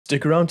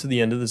Stick around to the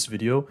end of this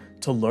video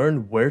to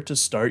learn where to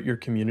start your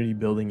community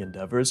building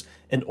endeavors,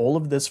 and all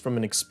of this from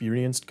an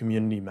experienced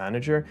community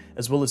manager,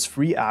 as well as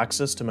free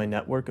access to my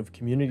network of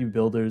community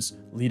builders,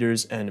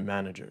 leaders, and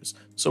managers.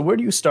 So where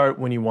do you start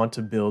when you want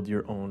to build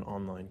your own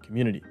online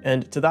community?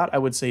 And to that, I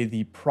would say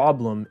the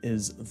problem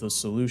is the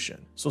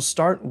solution. So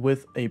start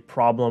with a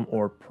problem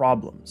or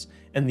problems.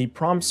 And the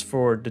prompts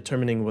for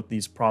determining what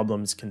these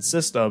problems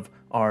consist of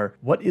are: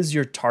 what is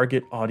your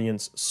target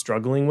audience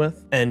struggling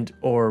with?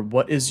 Or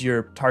what is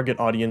your target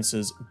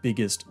audience's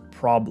biggest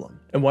problem?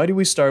 And why do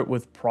we start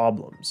with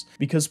problems?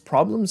 Because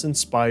problems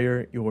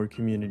inspire your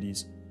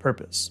community's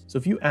purpose. So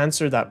if you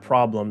answer that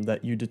problem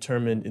that you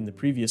determined in the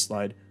previous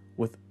slide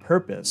with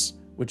purpose,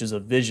 which is a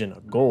vision,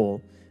 a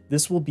goal,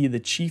 this will be the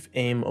chief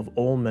aim of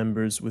all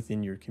members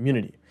within your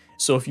community.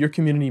 So if your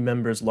community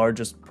member's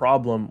largest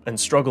problem and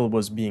struggle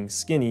was being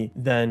skinny,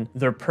 then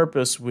their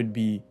purpose would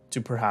be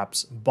to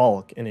perhaps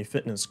bulk in a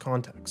fitness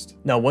context.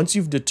 Now, once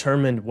you've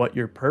determined what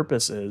your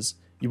purpose is,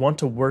 you want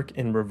to work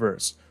in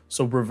reverse.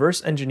 So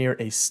reverse engineer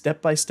a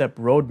step-by-step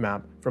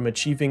roadmap from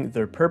achieving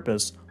their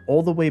purpose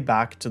all the way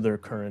back to their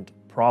current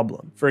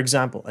problem. For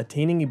example,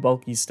 attaining a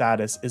bulky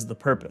status is the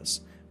purpose,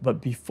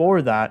 but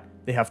before that,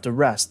 they have to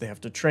rest, they have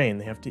to train,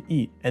 they have to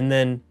eat. And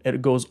then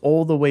it goes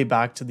all the way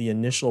back to the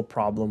initial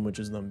problem, which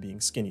is them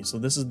being skinny. So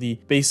this is the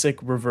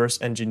basic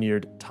reverse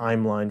engineered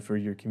timeline for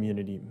your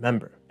community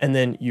member. And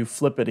then you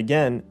flip it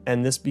again,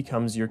 and this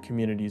becomes your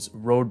community's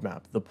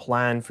roadmap, the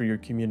plan for your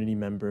community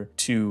member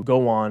to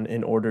go on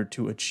in order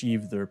to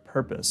achieve their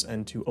purpose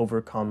and to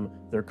overcome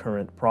their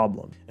current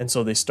problem. And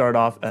so they start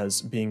off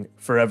as being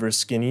forever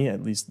skinny,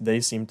 at least they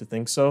seem to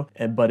think so.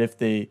 But if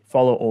they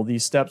follow all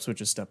these steps,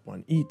 which is step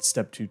 1, eat,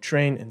 step 2,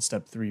 train, and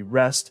step 3,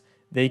 rest,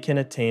 they can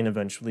attain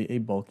eventually a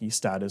bulky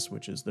status,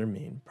 which is their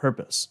main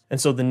purpose.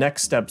 And so the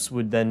next steps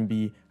would then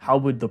be: how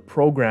would the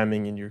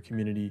programming in your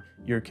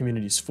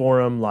community's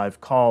forum, live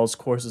calls,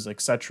 courses,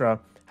 etc.,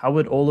 how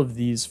would all of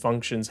these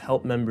functions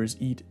help members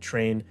eat,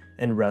 train,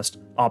 and rest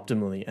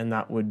optimally? And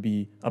that would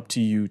be up to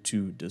you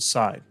to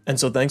decide. And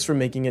so thanks for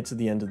making it to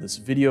the end of this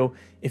video.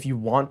 If you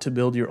want to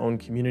build your own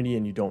community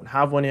and you don't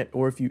have one yet,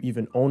 or if you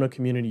even own a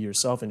community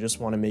yourself and just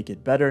want to make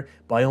it better,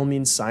 by all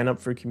means sign up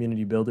for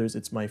Community Builders.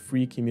 It's my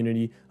free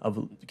community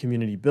of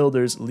community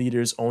builders,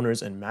 leaders,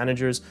 owners, and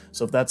managers.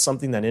 So if that's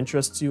something that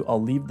interests you,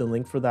 I'll leave the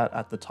link for that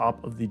at the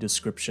top of the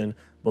description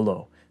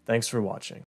below. Thanks for watching.